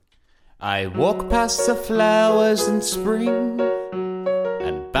I walk past the flowers in spring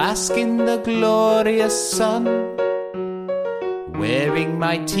and bask in the glorious sun, wearing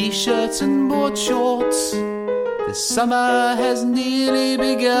my t-shirts and board shorts. The summer has nearly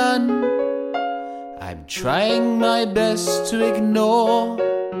begun. I'm trying my best to ignore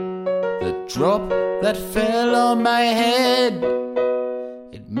the drop that fell on my head.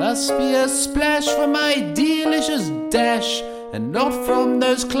 It must be a splash from my delicious dash and not from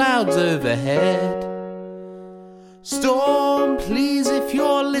those clouds overhead. Storm, please, if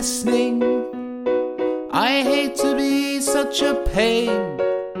you're listening, I hate to be such a pain.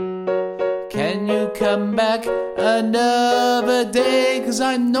 Can you come back another day? 'Cause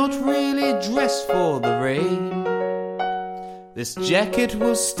I'm not really dressed for the rain. This jacket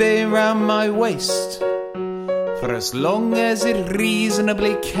will stay around my waist for as long as it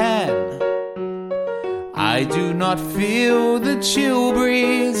reasonably can. I do not feel the chill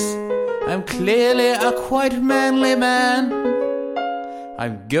breeze. I'm clearly a quite manly man.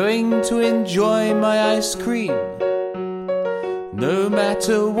 I'm going to enjoy my ice cream, no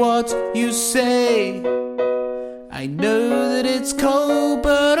matter what you say. I know that it's cold,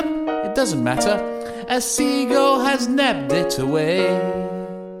 but it doesn't matter. A seagull has nabbed it away.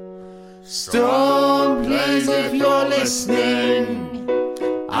 Storm, please, if you're listening,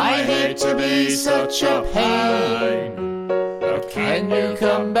 I hate to be such a pain, but can you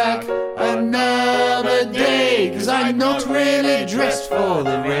come back another day? 'Cause I'm not really dressed for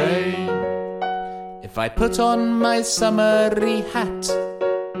the rain. If I put on my summery hat,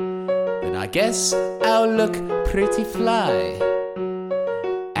 then I guess I'll look pretty fly.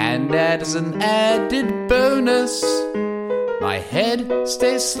 And as an added bonus, my head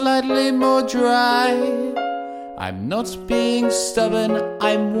stays slightly more dry. I'm not being stubborn,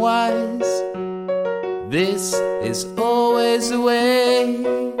 I'm wise. This is always the way.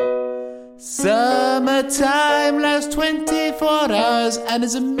 Summertime lasts 24 hours and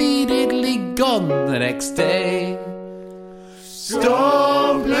is immediately gone the next day.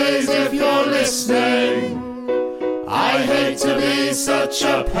 Storm, please, if you're listening, I hate to be such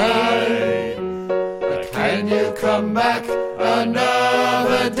a pain, but can you come back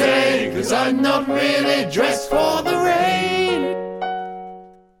another day? 'Cause I'm not really dressed for the rain.